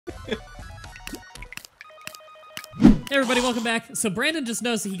Hey everybody, welcome back. So Brandon just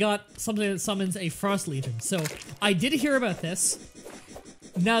knows that he got something that summons a Frost Legion. So I did hear about this.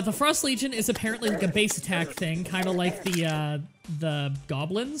 Now the Frost Legion is apparently like a base attack thing, kind of like the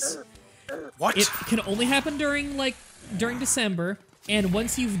goblins. What? It can only happen during December, and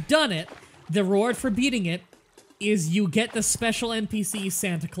once you've done it, the reward for beating it is you get the special NPC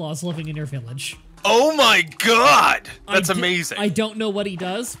Santa Claus living in your village. Oh my god! That's amazing. I don't know what he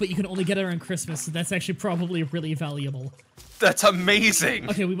does, but you can only get it around Christmas, so that's actually probably really valuable. That's amazing.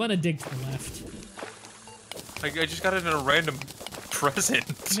 Okay, we want to dig to the left. I just got it in a random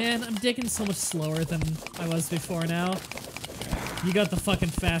present. Man, I'm digging so much slower than I was before now. You got the fucking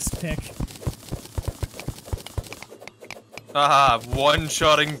fast pick. Ah,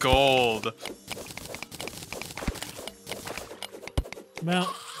 one-shotting gold.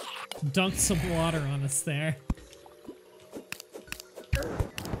 Well, dunked some water on us there.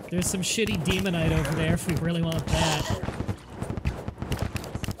 There's some shitty demonite over there if we really want that.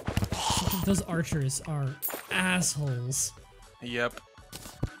 Those archers are assholes. Yep.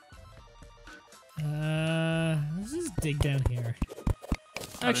 Let's just dig down here.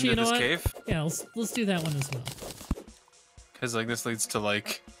 Actually, you know what? Cave? Yeah, let's do that one as well. Cause like this leads to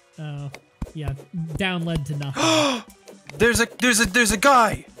like. Oh, yeah, down led to nothing. There's a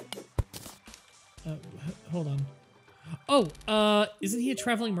guy. Hold on. Oh, isn't he a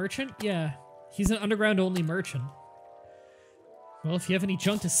traveling merchant? Yeah, he's an underground only merchant. Well, if you have any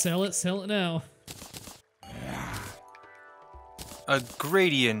junk to sell it now. A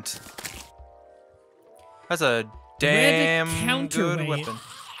gradient. That's a damn good weapon.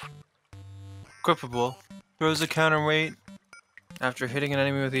 Equipable. Throws a counterweight after hitting an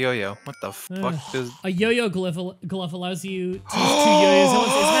enemy with a yo-yo. What the fuck does... A yo-yo glove allows you to use 2 yo-yos at once.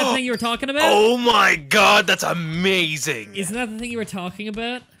 Isn't that the thing you were talking about? Oh my god, that's amazing! Isn't that the thing you were talking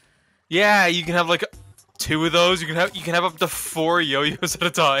about? Yeah, you can have like 2 of those. You can have up to 4 yo-yos at a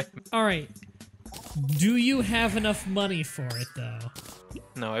time. Alright. Do you have enough money for it, though?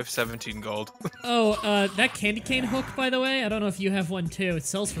 No, I have 17 gold. Oh, that candy cane hook, by the way, I don't know if you have one too. It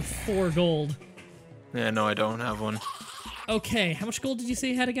sells for 4 gold. Yeah, no, I don't have one. Okay, how much gold did you say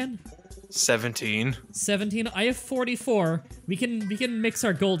you had again? 17. 17? I have 44. We can mix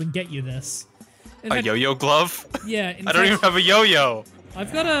our gold and get you this. A yo-yo glove? Yeah. I don't even have a yo-yo.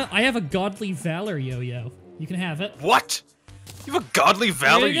 I have a Godly Valor yo-yo. You can have it. What? You have a Godly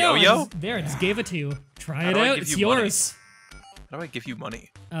Valor yo-yo? There, I just gave it to you. Try it out, it's yours. How do I give you money?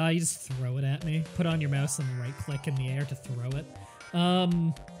 You just throw it at me. Put it on your mouse and right-click in the air to throw it.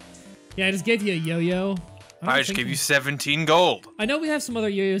 Yeah, I just gave you a yo-yo. I just gave you 17 gold. I know we have some other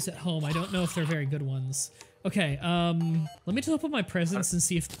yo-yos at home. I don't know if they're very good ones. Okay, let me just open my presents and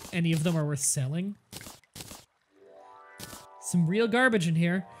see if any of them are worth selling. Some real garbage in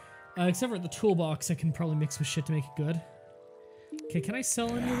here. Except for the toolbox, I can probably mix with shit to make it good. Okay, can I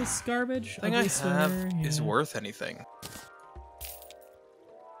sell any of this garbage? I is worth anything.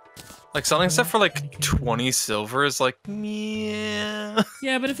 Like selling stuff for like 20 silver is like, yeah.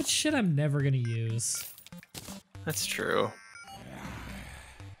 Yeah, but if it's shit I'm never gonna use. That's true.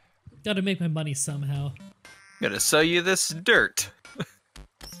 Gotta make my money somehow. Gotta sell you this dirt.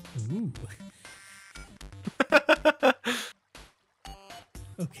 Ooh.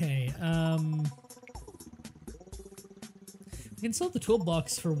 Okay, we can sell the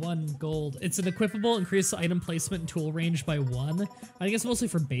toolbox for 1 gold. It's an equipable, increase item placement and tool range by 1. I think it's mostly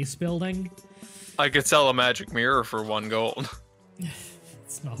for base building. I could sell a magic mirror for 1 gold.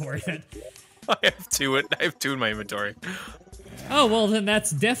 It's not worth it. I have 2 in my inventory. Oh, well then that's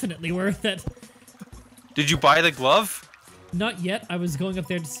definitely worth it. Did you buy the glove? Not yet. I was going up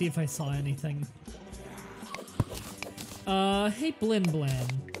there to see if I saw anything. Hey Blin Blan.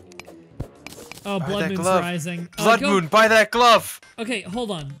 Oh, Blood Moon's rising. Blood Moon, buy that glove! Okay,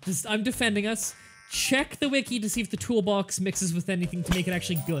 hold on. I'm defending us. Check the wiki to see if the toolbox mixes with anything to make it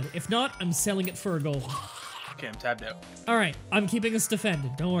actually good. If not, I'm selling it for a gold. Okay, I'm tabbed out. Alright, I'm keeping us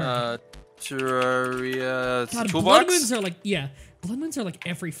defended. Don't worry. Terraria... God, toolbox? Blood Moons are like... Yeah. Blood Moons are like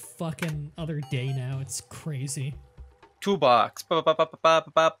every fucking other day now. It's crazy. Toolbox.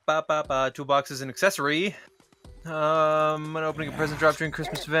 Toolbox is an accessory. When opening a present drop during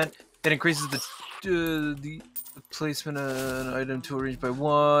Christmas event, it increases the placement of an item tool range by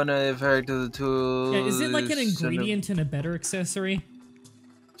 1. Effect of the tool. Yeah, is it like an ingredient in a better accessory?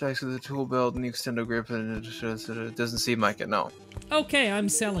 Attacks with the tool belt and the extendo grip, and it doesn't seem like it. No. Okay, I'm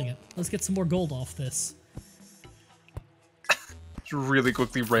selling it. Let's get some more gold off this. Really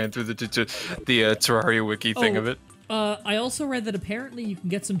quickly ran through the Terraria wiki thing of it. I also read that apparently you can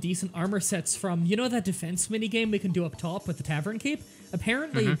get some decent armor sets from, you know that defense minigame we can do up top with the Tavern Keep?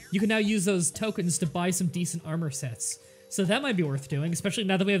 apparently you can now use those tokens to buy some decent armor sets. So that might be worth doing, especially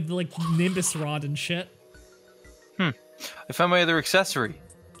now that we have the, like, Nimbus Rod and shit. I found my other accessory.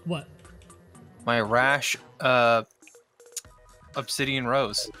 What? My Rash, Obsidian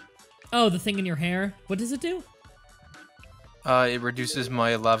Rose. Oh, the thing in your hair? What does it do? It reduces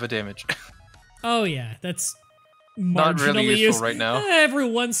my lava damage. Oh yeah, that's not really useful used. right now. Every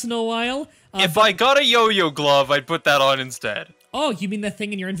once in a while. If I got a yo-yo glove, I'd put that on instead. Oh, you mean that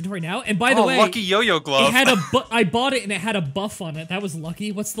thing in your inventory now? And by the way, lucky yo-yo glove. It had I bought it and it had a buff on it. That was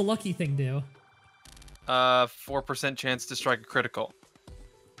lucky. What's the lucky thing do? 4% chance to strike a critical.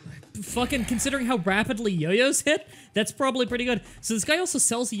 Fucking considering how rapidly yo-yos hit, that's probably pretty good. So this guy also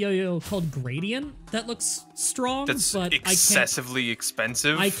sells a yo-yo called Gradient that looks strong, That's but excessively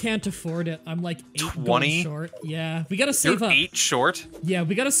expensive. I can't afford it. I'm like 8 20? gold short. Yeah, we gotta save You're up. 8 short? Yeah,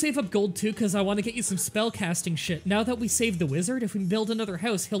 we gotta save up gold too, because I want to get you some spell casting shit. Now that we saved the wizard, if we build another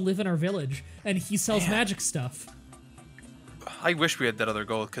house, he'll live in our village, and he sells magic stuff. I wish we had that other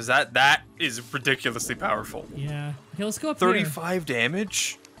gold, because that is ridiculously powerful. Yeah. Okay, let's go up 35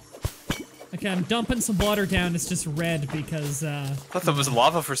 damage? Okay, I'm dumping some water down. It's just red because, I thought that was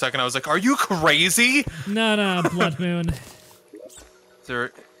lava for a second. I was like, are you crazy? No, Blood Moon. Is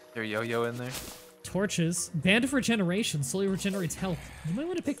there a yo-yo in there? Torches. Band of Regeneration. Slowly regenerates health. You might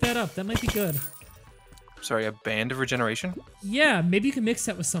want to pick that up. That might be good. Sorry, a band of regeneration? Yeah, maybe you can mix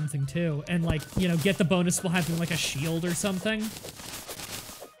that with something too. And, like, you know, get the bonus while having, like, a shield or something.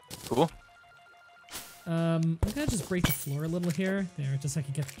 Cool. I'm gonna just break the floor a little here. There, just so I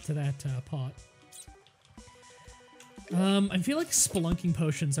can get to that pot. I feel like spelunking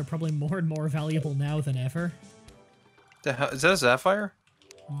potions are probably more and more valuable now than ever. The hell, is that a sapphire?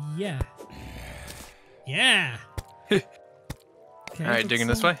 Yeah. Yeah! Okay, Alright, digging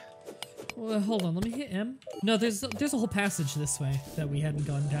this way? Well, hold on, let me hit M. No, there's a whole passage this way that we hadn't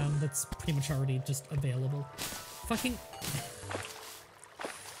gone down that's pretty much already just available. Fucking...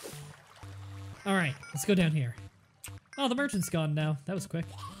 Alright, let's go down here. Oh, the merchant's gone now. That was quick.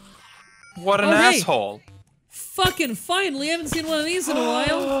 What an asshole! Hey. Fucking finally! I haven't seen one of these in a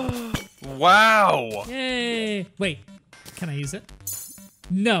while! Wow! Yay! Wait, can I use it?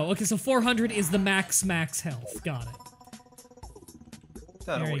 No. Okay, so 400 is the max health. Got it.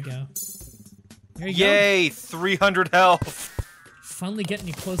 There you go. There you go. Yay! 300 health! Finally getting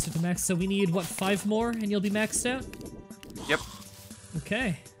you closer to max. So we need, what, 5 more and you'll be maxed out? Yep.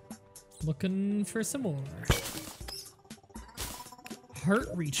 Okay. Looking for some more. Heart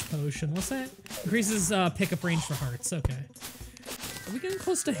Reach Potion. What's that? Increases pickup range for hearts. Okay. Are we getting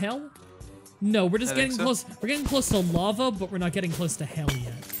close to hell? No, we're just getting close. We're getting close to lava, but we're not getting close to hell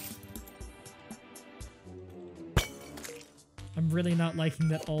yet. I'm really not liking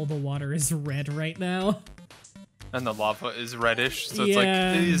that all the water is red right now. And the lava is reddish, so it's like,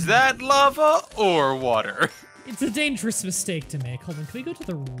 is that lava or water? It's a dangerous mistake to make. Hold on, can we go to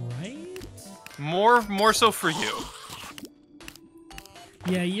the right? More so for you.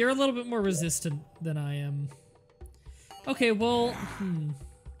 Yeah, you're a little bit more resistant than I am. Okay, well,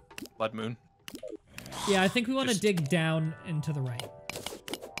 Blood Moon. Yeah, I think we want to dig down and to the right.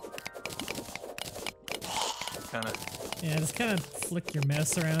 Kinda. Yeah, just kind of flick your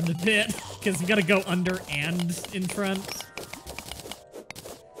mouse around a bit, because you gotta go under and in front.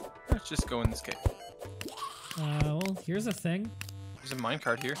 Let's just go in this cave. Well, here's a thing. There's a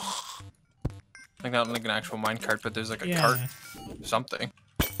minecart here. Like not like an actual minecart, but there's like a cart. Something.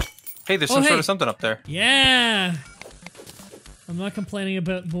 Hey, there's some sort of something up there. Yeah! I'm not complaining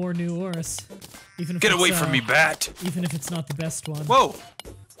about more new ores. Even if Get away from me, bat! Even if it's not the best one. Whoa!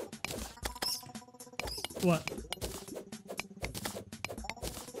 What?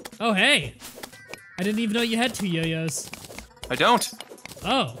 Oh, hey! I didn't even know you had 2 yo-yos. I don't!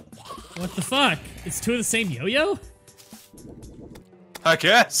 Oh. What the fuck? It's 2 of the same yo-yo? I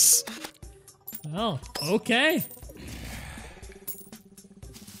guess! Oh, okay.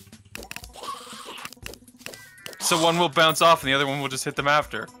 So one will bounce off and the other one will just hit them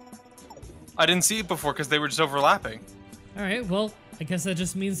after. I didn't see it before because they were just overlapping. Alright, well, I guess that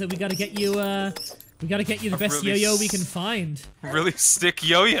just means that we gotta get you, we gotta get you the best yo-yo we can find. Really stick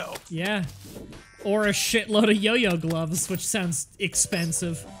yo-yo. Yeah. Or a shitload of yo-yo gloves, which sounds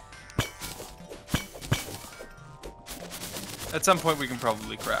expensive. At some point we can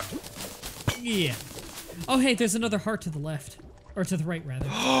probably craft. Yeah. Oh, hey, there's another heart to the left. Or to the right, rather.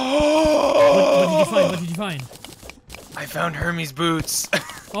 What did you find? What did you find? I found Hermes boots.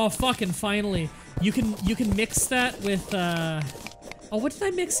 Oh, fucking finally. You can mix that with, Oh, what did I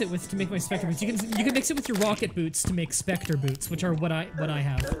mix it with to make my Spectre boots? You can mix it with your rocket boots to make Spectre boots, which are what I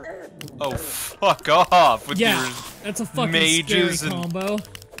have. Oh, fuck off with Yeah, your that's a fucking mages scary combo.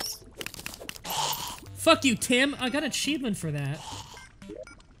 Fuck you, Tim. I got an achievement for that.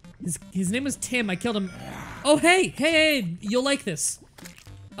 His name was Tim. I killed him. Oh, hey, you'll like this.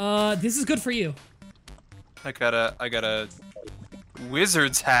 This is good for you. I got a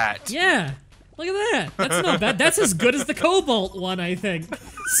wizard's hat. Yeah, look at that. That's not bad. That's as good as the cobalt one, I think.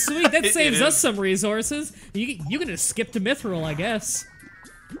 Sweet, that saves us some resources. You can just skip to mithril, I guess.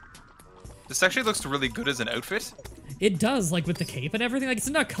 This actually looks really good as an outfit. It does, like with the cape and everything. Like it's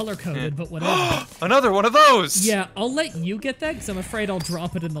not color coded, but whatever. Another one of those. Yeah, I'll let you get that because I'm afraid I'll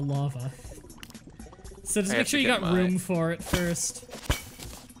drop it in the lava. So just make sure you got room for it first.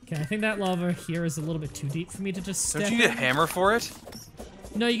 Okay, I think that lava here is a little bit too deep for me to just step Don't you need a hammer for it?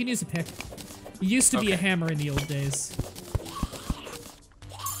 No, you can use a pick. It used to be a hammer in the old days.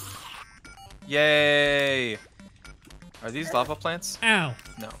 Yay! Are these lava plants? Ow.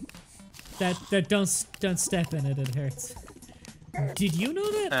 No. That don't step in it, it hurts. Did you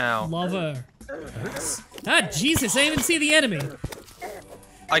know that? Ow. Lava hurts? Ah, Jesus, I didn't even see the enemy.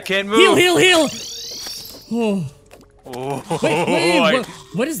 I can't move. Heal! Oh. Oh, Wait,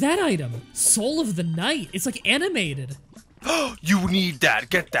 what is that item? Soul of the Night. It's like animated. You need that.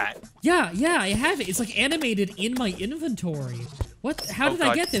 Get that. Yeah, I have it. It's like animated in my inventory. What? How did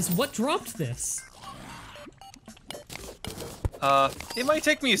I get this? What dropped this? It might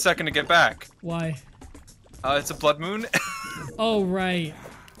take me a second to get back. Why? It's a blood moon. Oh, right.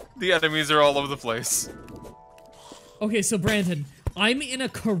 The enemies are all over the place. Okay, so Brandon, I'm in a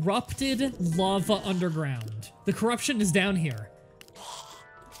corrupted lava underground. The corruption is down here.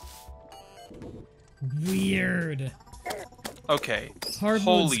 Weird. Okay. Hardwood's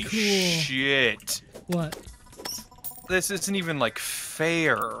Holy cool. shit. What? This isn't even, like,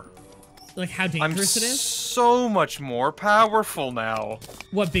 fair. Like how dangerous it is? So much more powerful now.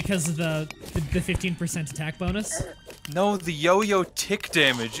 What, because of the 15% attack bonus? No, the yo-yo tick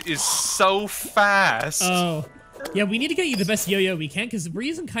damage is so fast. Oh. Yeah, we need to get you the best yo-yo we can, because we're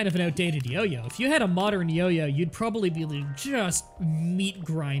using kind of an outdated yo-yo. If you had a modern yo-yo, you'd probably be like, just meat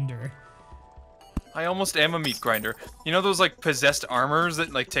grinder. I almost am a meat grinder. You know those, like, possessed armors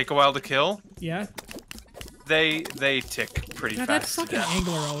that, like, take a while to kill? Yeah? They tick pretty God, that fast. fucking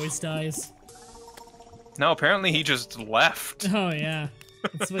angler always dies. No, apparently he just left. Oh, yeah.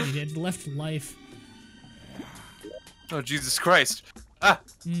 That's what he did. Left life. Oh, Jesus Christ. Ah!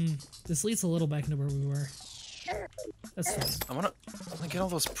 This leads a little back into where we were. That's fine. I wanna get all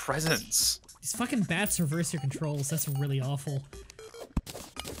those presents. These fucking bats reverse your controls. That's really awful.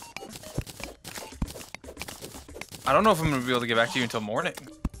 I don't know if I'm gonna be able to get back to you until morning.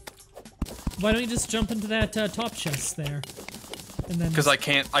 Why don't you just jump into that top chest there? And then Because I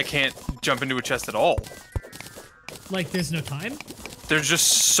can't jump into a chest at all. like there's no time? There's just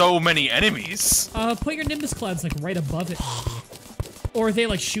so many enemies. Put your Nimbus clouds like right above it maybe. Or are they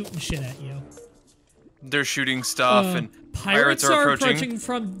like shooting shit at you? They're shooting stuff and Pirates are approaching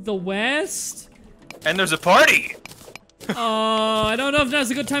from the west? And there's a party! I don't know if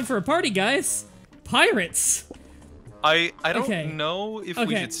now's a good time for a party, guys. Pirates! I don't Okay. know if we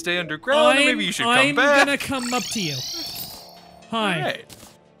Okay. should stay underground or maybe you should come back. I'm gonna come up to you. Hi. Alright.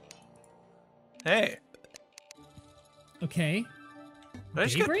 Hey. Okay. Did I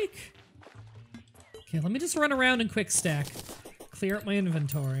just get- Daybreak? Okay, let me just run around and quick stack. Clear up my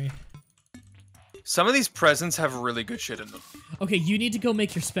inventory. Some of these presents have really good shit in them. Okay, you need to go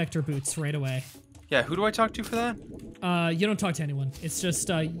make your Spectre boots right away. Yeah, who do I talk to for that? You don't talk to anyone. It's just,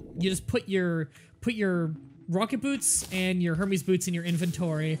 you just put your rocket boots and your Hermes boots in your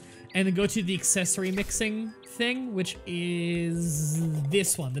inventory, and then go to the accessory mixing thing, which is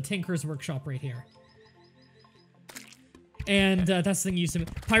this one, the Tinker's Workshop right here. And that's the thing you use to...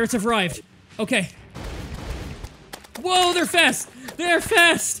 Pirates have arrived. Okay. Whoa, they're fast! They're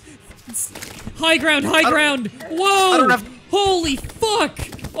fast! High ground, high ground! Whoa! I don't have... Holy fuck!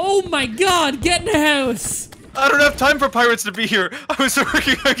 Oh my god, get in the house! I don't have time for pirates to be here. I was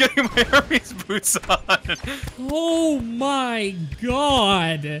working on getting my Hermes boots on. Oh my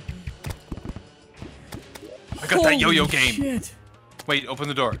god! I got that yo-yo Holy game. Shit. Wait, open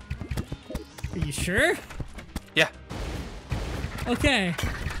the door. Are you sure? Yeah. Okay.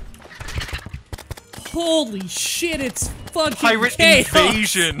 Holy shit, it's fucking Pirate chaos.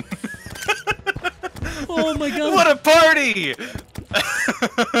 invasion. Oh my god. What a party!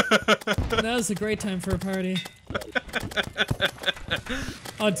 That was a great time for a party.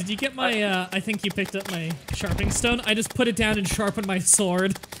 Oh, did you get my, I think you picked up my sharpening stone? I just put it down and sharpened my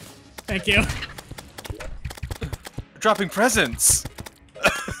sword. Thank you. Dropping presents.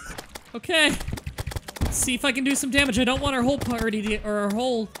 Okay. Let's see if I can do some damage. I don't want our whole party to, or our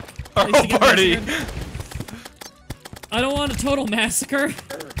whole Place to get party! massacred. I don't want a total massacre.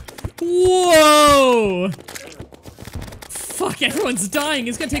 Whoa! Fuck, everyone's dying.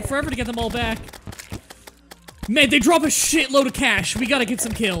 It's gonna take forever to get them all back. Man, they drop a shitload of cash. We gotta get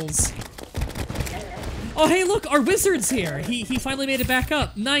some kills. Oh, hey, look, our wizard's here. He finally made it back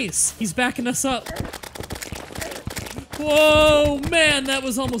up. Nice. He's backing us up. Whoa, man, that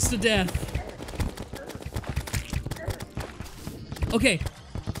was almost a death. Okay.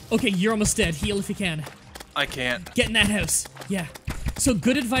 Okay, you're almost dead. Heal if you can. I can't. Get in that house. Yeah. So,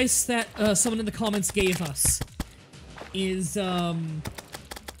 good advice that someone in the comments gave us is,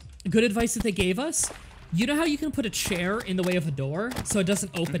 good advice that they gave us. You know how you can put a chair in the way of a door so it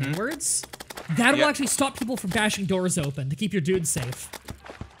doesn't open inwards? That will actually stop people from bashing doors open to keep your dude safe.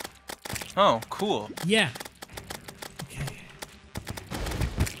 Oh, cool. Yeah. Okay.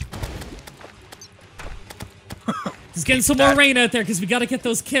 Just getting some more rain out there because we gotta get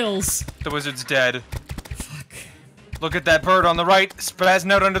those kills. The wizard's dead. Fuck. Look at that bird on the right,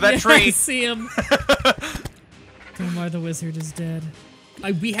 spazzing out under that tree. I see him. Domar the wizard is dead.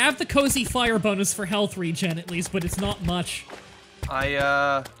 We have the cozy fire bonus for health regen at least, but it's not much. What do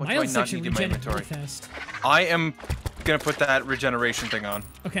I not need in my inventory? Fast. I am gonna put that regeneration thing on.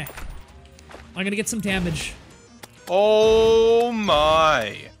 Okay. I'm gonna get some damage. Oh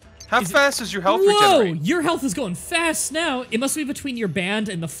my. How fast is your health regenerate? Whoa! Your health is going fast now. It must be between your band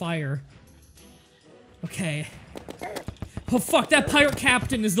and the fire. Okay. Oh fuck, that pirate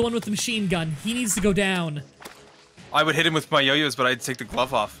captain is the one with the machine gun. He needs to go down. I would hit him with my yo-yos, but I'd take the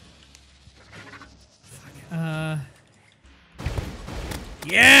glove off.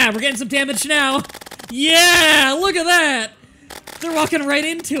 Yeah, we're getting some damage now. Yeah, look at that. They're walking right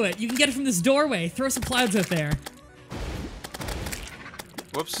into it. You can get it from this doorway. Throw some clouds out there.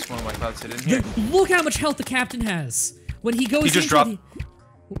 Whoops, one of my clouds hit in here. Look how much health the captain has. When he goes He just dropped...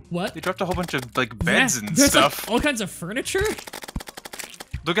 What? He dropped a whole bunch of, like, beds and there's stuff. Like, all kinds of furniture?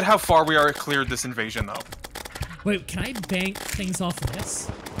 Look at how far we are cleared this invasion, though. Wait, can I bank things off of this?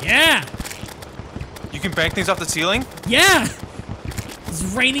 Yeah! You can bank things off the ceiling? Yeah! It's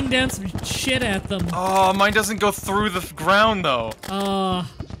raining down some shit at them. Oh, mine doesn't go through the ground, though.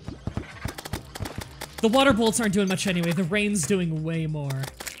 The water bolts aren't doing much anyway. The rain's doing way more.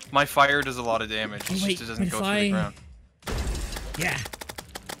 My fire does a lot of damage. Oh, wait, it doesn't go through the ground. Yeah.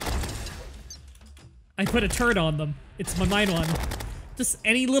 I put a turd on them. It's my mine one. Just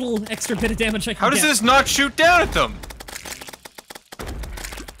any little extra bit of damage I can How does get. this not shoot down at them?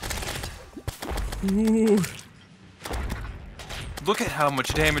 Ooh. Look at how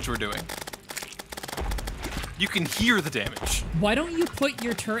much damage we're doing. You can hear the damage. Why don't you put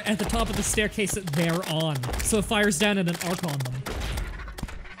your turret at the top of the staircase that they're on, so it fires down at an arc on them?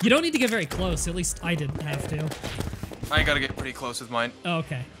 You don't need to get very close, at least I didn't have to. I gotta get pretty close with mine. Oh,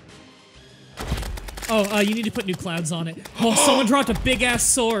 okay. Oh, you need to put new clouds on it. Oh, someone dropped a big-ass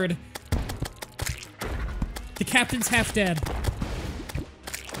sword. The captain's half dead.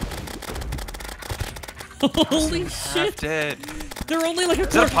 Holy shit! Half dead. They're only like a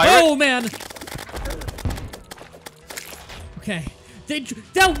Is that quarter. a pirate? Oh man! Okay,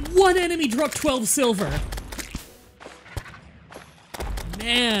 that one enemy dropped 12 silver.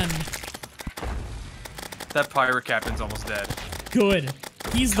 Man, That pirate captain's almost dead. good.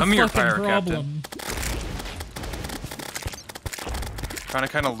 He's Come the here, fucking pirate problem. Trying to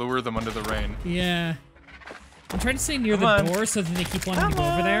kind of lure them under the rain. Yeah. I'm trying to stay near Come the on. door so that they keep wanting to go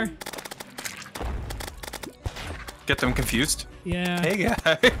over there. Get them confused? Yeah. Hey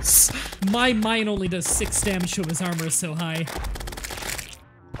guys! My mine only does 6 damage to him. His armor is so high.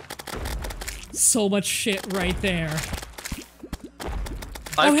 So much shit right there.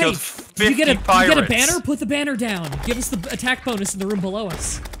 I've oh, killed hey, 50 did you get a pirates. banner? Put the banner down. Give us the attack bonus in the room below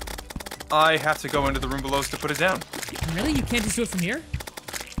us. I have to go into the room below us to put it down. Really? You can't just do it from here?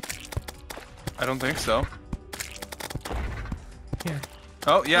 I don't think so. Here.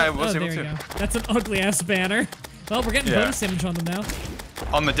 Oh, yeah, I was able there you to. go. That's an ugly-ass banner. Well, we're getting Yeah. bonus damage on them now.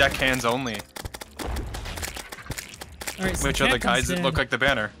 On the deckhands only. Alright, so Which the are the captain's guys that dead. look like the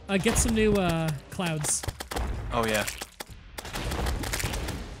banner? Get some new, clouds. Oh, yeah.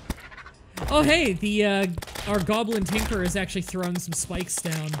 Oh, hey, our goblin tinker is actually throwing some spikes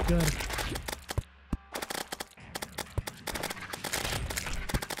down. Good.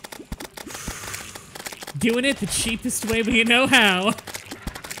 Doing it the cheapest way we know how.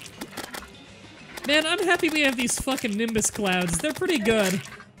 Man, I'm happy we have these fucking Nimbus clouds. They're pretty good.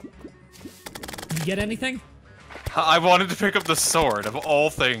 Did you get anything? I wanted to pick up the sword, of all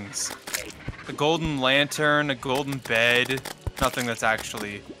things. The golden lantern, a golden bed. Nothing that's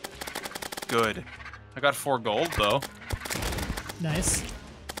actually good. I got 4 gold, though. Nice.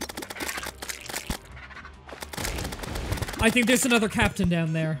 I think there's another captain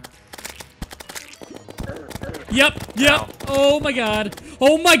down there. Yep. Ow. Oh my god.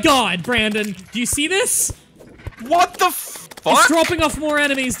 Oh my god, Brandon. Do you see this? What the fuck? It's dropping off more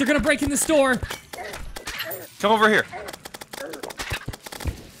enemies. They're gonna break in this door. Come over here.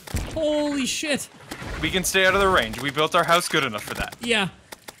 Holy shit. We can stay out of the range. We built our house good enough for that. Yeah.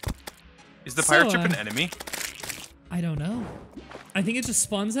 Is the pirate So, ship an enemy? I don't know. I think it just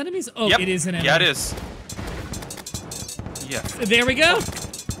spawns enemies. Oh, Yep. it is an enemy. Yeah, it is. Yeah. There we go.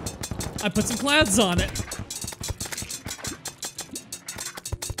 I put some clouds on it.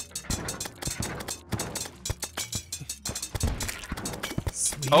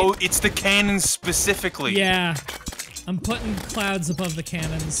 Sweet. Oh, it's the cannons specifically. Yeah. I'm putting clouds above the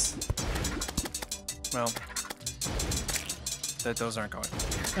cannons. Well, those aren't going.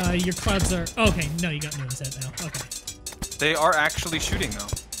 Your clouds are... Okay, no, you got new instead now. Okay. They are actually shooting, though.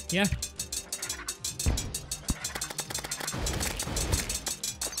 Yeah.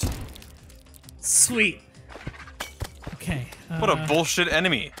 Sweet. Okay. What a bullshit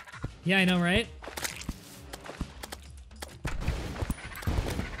enemy. Yeah, I know, right?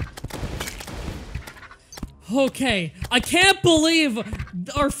 Okay. I can't believe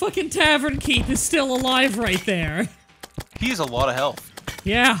our fucking tavern keep is still alive right there. He has a lot of health.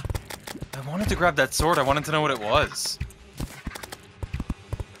 Yeah. I wanted to grab that sword. I wanted to know what it was.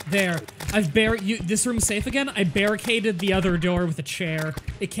 There. I've this room's safe again? I barricaded the other door with a chair.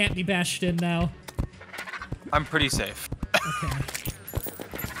 It can't be bashed in now. I'm pretty safe. Okay.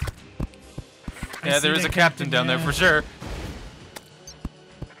 Yeah, there is a captain down there for sure.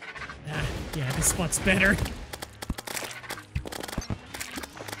 Ah, yeah, this spot's better.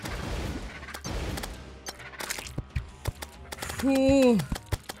 Ooh.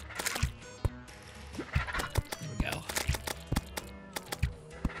 There we go.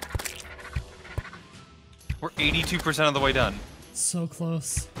 We're 82% of the way done. So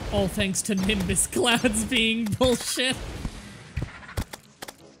close. All thanks to Nimbus clouds being bullshit.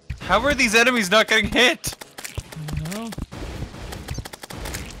 How are these enemies not getting hit? I don't know.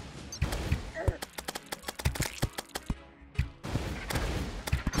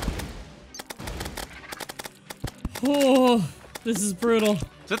 Oh, this is brutal.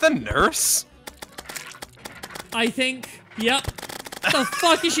 Is that the nurse? I think. Yep. What the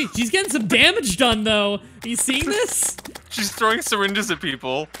fuck is she? She's getting some damage done, though. Are you seeing this? She's throwing syringes at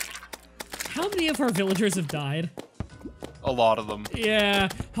people. How many of our villagers have died? A lot of them. Yeah.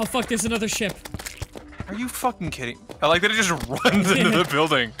 Oh, fuck, there's another ship. Are you fucking kidding? I like that it just runs into the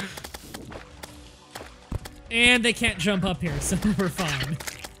building. And they can't jump up here, so we're fine.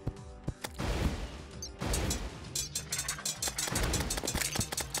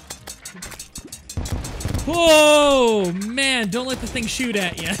 Whoa, man, don't let the thing shoot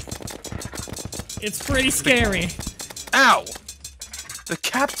at you. It's pretty scary. Ow! The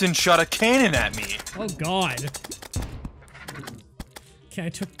captain shot a cannon at me. Oh, God. Okay, I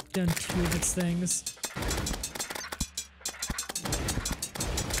took down 2 of its things.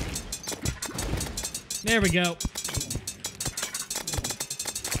 There we go.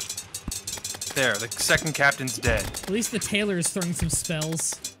 There, the second captain's dead. At least the tailor is throwing some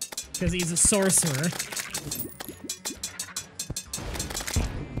spells. Because he's a sorcerer.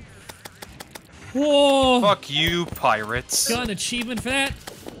 Whoa! Fuck you, pirates. Got an achievement for that.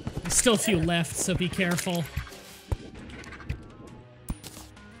 There's still a few left, so be careful.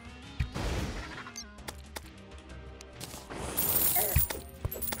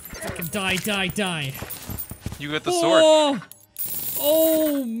 Fucking die, die, die. You get the sword.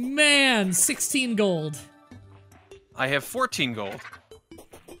 Oh, man. 16 gold. I have 14 gold.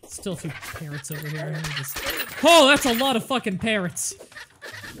 Still a few parrots over here. Oh, that's a lot of fucking parrots.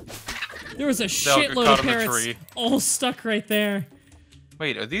 There was a shitload of parrots all stuck right there.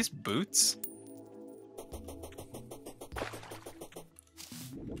 Wait, are these boots?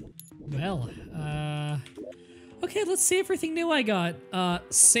 Well, okay, let's see everything new I got.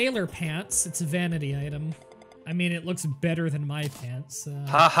 Sailor pants. It's a vanity item. I mean, it looks better than my pants.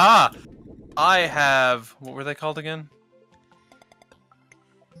 Haha! I have... What were they called again?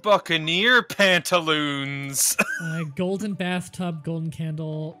 Buccaneer pantaloons! Golden bathtub, golden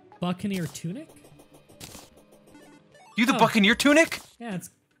candle, buccaneer tunic? You the buccaneer tunic? Yeah, it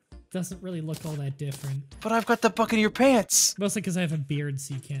doesn't really look all that different. But I've got the buccaneer pants! Mostly because I have a beard,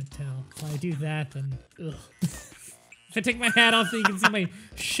 so you can't tell. If I do that, then... Ugh. If I take my hat off, then you can see my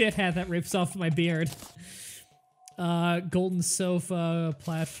shit hat that rips off my beard. Golden sofa,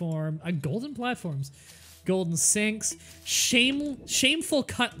 platform... golden platforms. Golden sinks. Shameful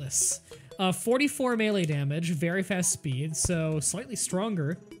cutlass. 44 melee damage, very fast speed, so slightly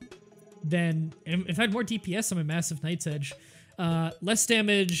stronger. then if I had more DPS on my Massive Knight's Edge, less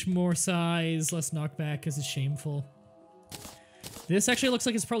damage, more size, less knockback, because it's shameful. This actually looks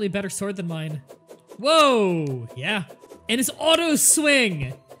like it's probably a better sword than mine. Whoa! Yeah. And it's auto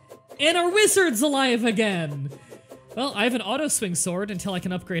swing! And our wizard's alive again! Well, I have an auto swing sword until I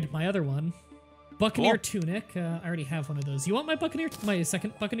can upgrade my other one. Buccaneer tunic. I already have one of those. You want my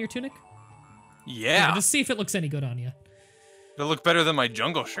second Buccaneer tunic? Yeah. Just see if it looks any good on you. It'll look better than my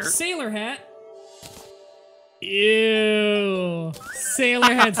jungle shirt. Sailor hat. Ew.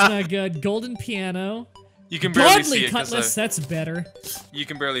 Sailor hat's not good. Golden piano. You can barely see Godly it. cutlass, that's better. You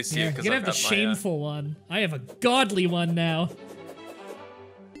can barely see it You're because gonna I've have the got shameful one. I have a godly one now.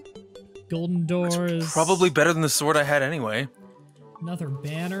 Golden doors. Probably better than the sword I had anyway. Another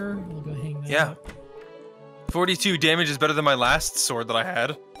banner. We'll go hang that Yeah. up. 42 damage is better than my last sword that I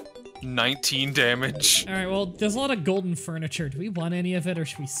had. 19 damage. Alright, well, there's a lot of golden furniture. Do we want any of it, or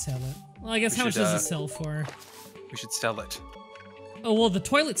should we sell it? Well, I guess how much does it sell for? We should sell it. Oh, well, the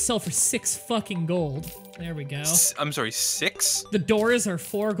toilets sell for 6 fucking gold. There we go. I'm sorry, 6? The doors are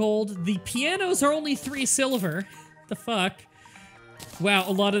 4 gold. The pianos are only 3 silver. The fuck? Wow,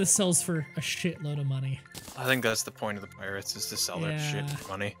 a lot of this sells for a shitload of money. I think that's the point of the pirates, is to sell their shit Yeah. for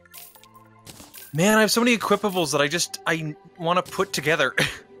money. Man, I have so many equipables that I want to put together.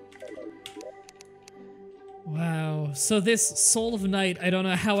 Wow. So this Soul of Night, I don't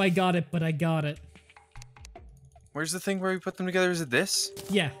know how I got it, but I got it. Where's the thing where we put them together? Is it this?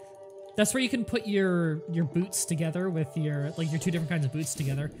 Yeah. That's where you can put your boots together with your 2 different kinds of boots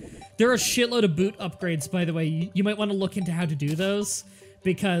together. There are a shitload of boot upgrades, by the way. You might want to look into how to do those,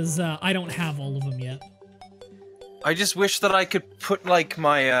 because I don't have all of them yet. I just wish that I could put, like,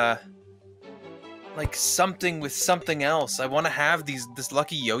 my, like, something with something else. I want to have this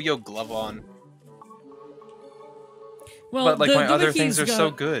lucky yo-yo glove on. Well, but, like, my other Wiki's things are so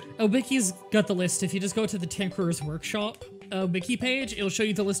good. Oh, Wiki's got the list. If you just go to the Tinkerer's Workshop Wiki page, it'll show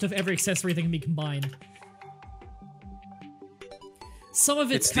you the list of every accessory that can be combined. Some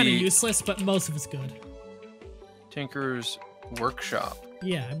of it's kind of useless, but most of it's good. Tinkerer's Workshop.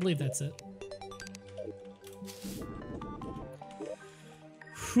 Yeah, I believe that's it.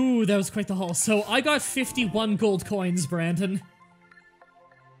 Whew, that was quite the haul. So I got 51 gold coins, Brandon.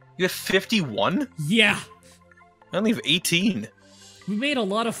 You have 51? Yeah. I only have 18. We made a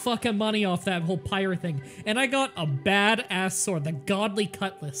lot of fucking money off that whole pirate thing. And I got a badass sword, the Godly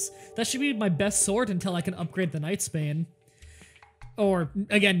Cutlass. That should be my best sword until I can upgrade the Knight's Bane. Or,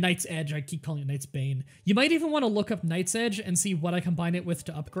 again, Knight's Edge. I keep calling it Knight's Bane. You might even want to look up Knight's Edge and see what I combine it with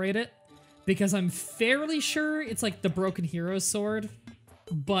to upgrade it. Because I'm fairly sure it's like the Broken Hero's sword.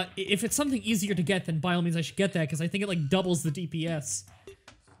 But if it's something easier to get, then by all means I should get that, because I think it like doubles the DPS.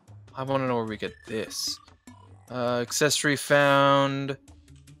 I want to know where we get this. Accessory found.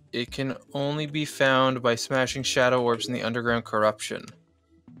 It can only be found by smashing shadow orbs in the underground corruption.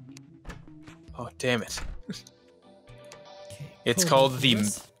 Oh, damn it. Okay, It's called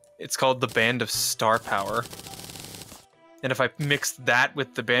the Band of Star Power. And if I mix that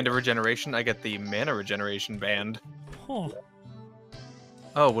with the Band of Regeneration, I get the Mana Regeneration Band. Huh.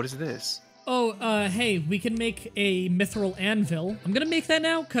 Oh, what is this? Oh, hey, we can make a mithril anvil. I'm gonna make that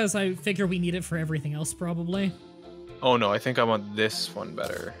now, because I figure we need it for everything else, probably. Oh no, I think I want this one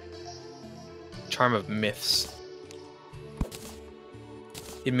better. Charm of Myths.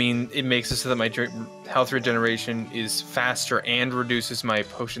 It makes it so that my health regeneration is faster and reduces my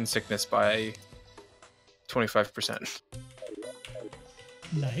potion sickness by 25%.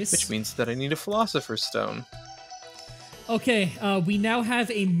 Nice. Which means that I need a Philosopher's Stone. Okay, we now have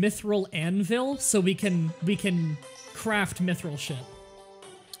a mithril anvil, so we can craft mithril shit.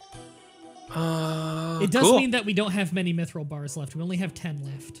 It does cool. mean that we don't have many mithril bars left. We only have 10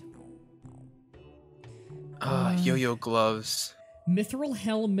 left. Yo-yo gloves. Mithril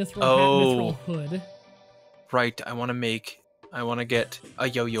helm, mithril Oh. hat, mithril hood. Right, I want to get a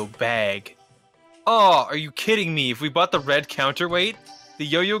yo-yo bag. Oh, are you kidding me? If we bought the red counterweight, the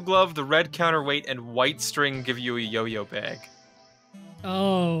yo-yo glove, the red counterweight, and white string give you a yo-yo bag.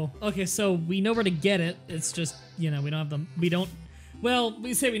 Oh, okay, so we know where to get it. It's just, we don't have them. Well,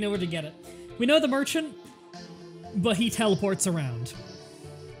 we say we know where to get it. We know the merchant, but he teleports around.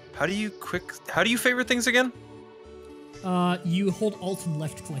 How do you favorite things again? You hold Alt and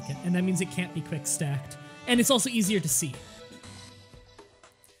left click it, and that means it can't be quick stacked. And it's also easier to see.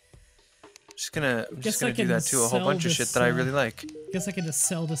 I'm just gonna do that to a whole bunch of shit that I really like. Guess I can just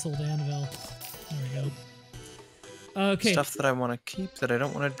sell this old anvil. There we go. Okay. Stuff that I want to keep that I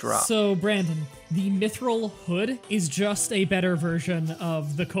don't want to drop. So, Brandon, the mithril hood is just a better version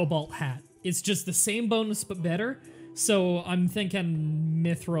of the cobalt hat. It's just the same bonus but better. So I'm thinking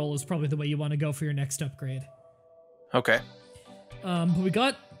Mithril is probably the way you want to go for your next upgrade. Okay. But we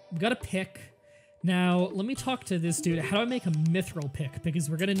got a pick. Now, let me talk to this dude. How do I make a Mithril pick? Because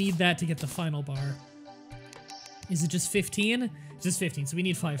we're gonna need that to get the final bar. Is it just 15? Just 15, so we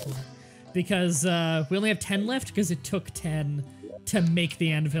need 5 more. Because we only have 10 left, because it took 10 to make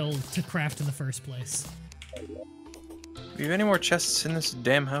the anvil to craft in the first place. Do we have any more chests in this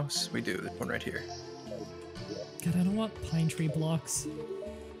damn house? We do. There's one right here. God, I don't want pine tree blocks.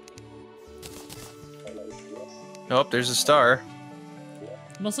 Oh, there's a star.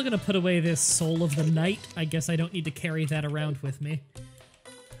 I'm also gonna put away this Soul of the Night. I guess I don't need to carry that around with me.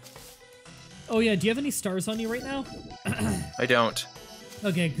 Oh yeah, do you have any stars on you right now? I don't.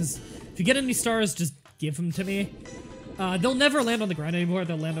 Okay, because if you get any stars, just give them to me. They'll never land on the ground anymore,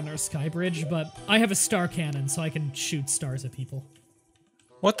 they'll land on our sky bridge, but I have a star cannon, so I can shoot stars at people.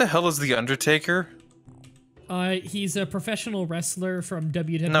 What the hell is the Undertaker? He's a professional wrestler from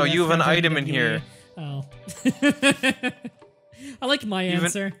WWF. No, you have an and item in WWE. here. Oh. I like my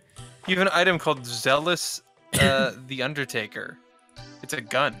answer. You have an item called Zealous the Undertaker. It's a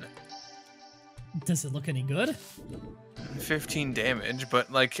gun. Does it look any good? 15 damage,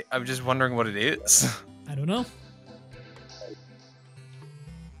 but like, I'm just wondering what it is. I don't know.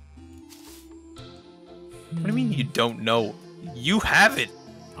 What do you mean you don't know? You have it!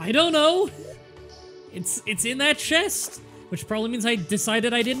 I don't know! It's in that chest! Which probably means I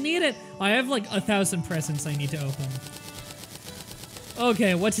decided I didn't need it. I have like 1,000 presents I need to open.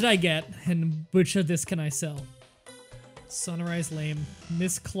 Okay, what did I get? And which of this can I sell? Sunrise Lame.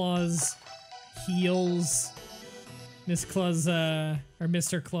 Miss Claus heals. Miss Claus, or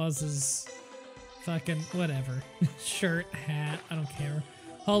Mr. Claus's fucking whatever. Shirt, hat, I don't care.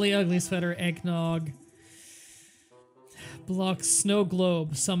 Holly Ugly Sweater, Eggnog. Blocks Snow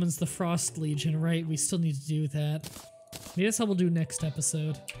Globe, summons the Frost Legion, right? We still need to do that. Maybe that's how we'll do next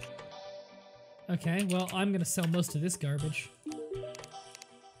episode. Okay, well, I'm gonna sell most of this garbage.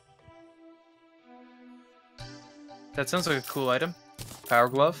 That sounds like a cool item. Power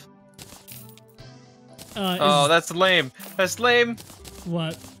Glove. Oh, that's lame. That's lame.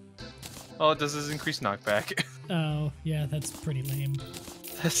 What? All it does is increase knockback. Oh, yeah, that's pretty lame.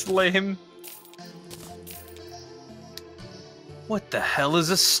 That's lame. What the hell is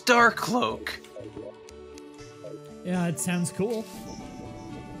a Star Cloak? Yeah, it sounds cool.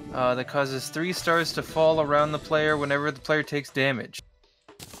 That causes 3 stars to fall around the player whenever the player takes damage.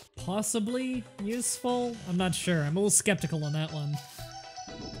 Possibly useful? I'm not sure. I'm a little skeptical on that one.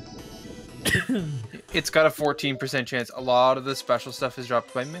 It's got a 14% chance. A lot of the special stuff is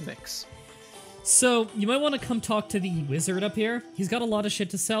dropped by mimics. So, you might want to come talk to the wizard up here. He's got a lot of shit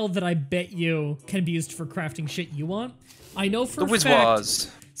to sell that I bet you can be used for crafting shit you want. I know for a fact,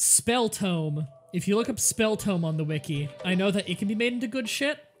 Spell Tome, if you look up Spell Tome on the wiki, I know that it can be made into good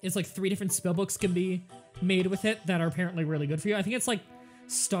shit. It's like 3 different spell books can be made with it that are apparently really good for you. I think it's like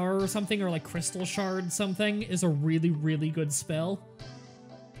Star or something, or like Crystal Shard something is a really, really good spell.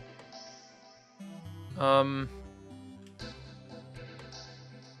 I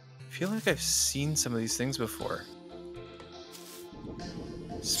feel like I've seen some of these things before.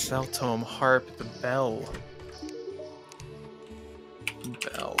 Spell Tome, Harp, the Bell.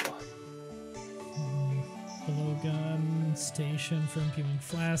 Bell. Blowgun, Station for imbuing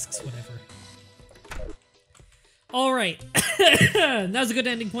flasks, whatever. Alright, that was a good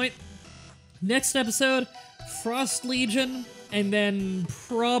ending point. Next episode, Frost Legion, and then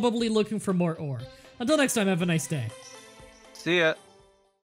probably looking for more ore. Until next time, have a nice day. See ya.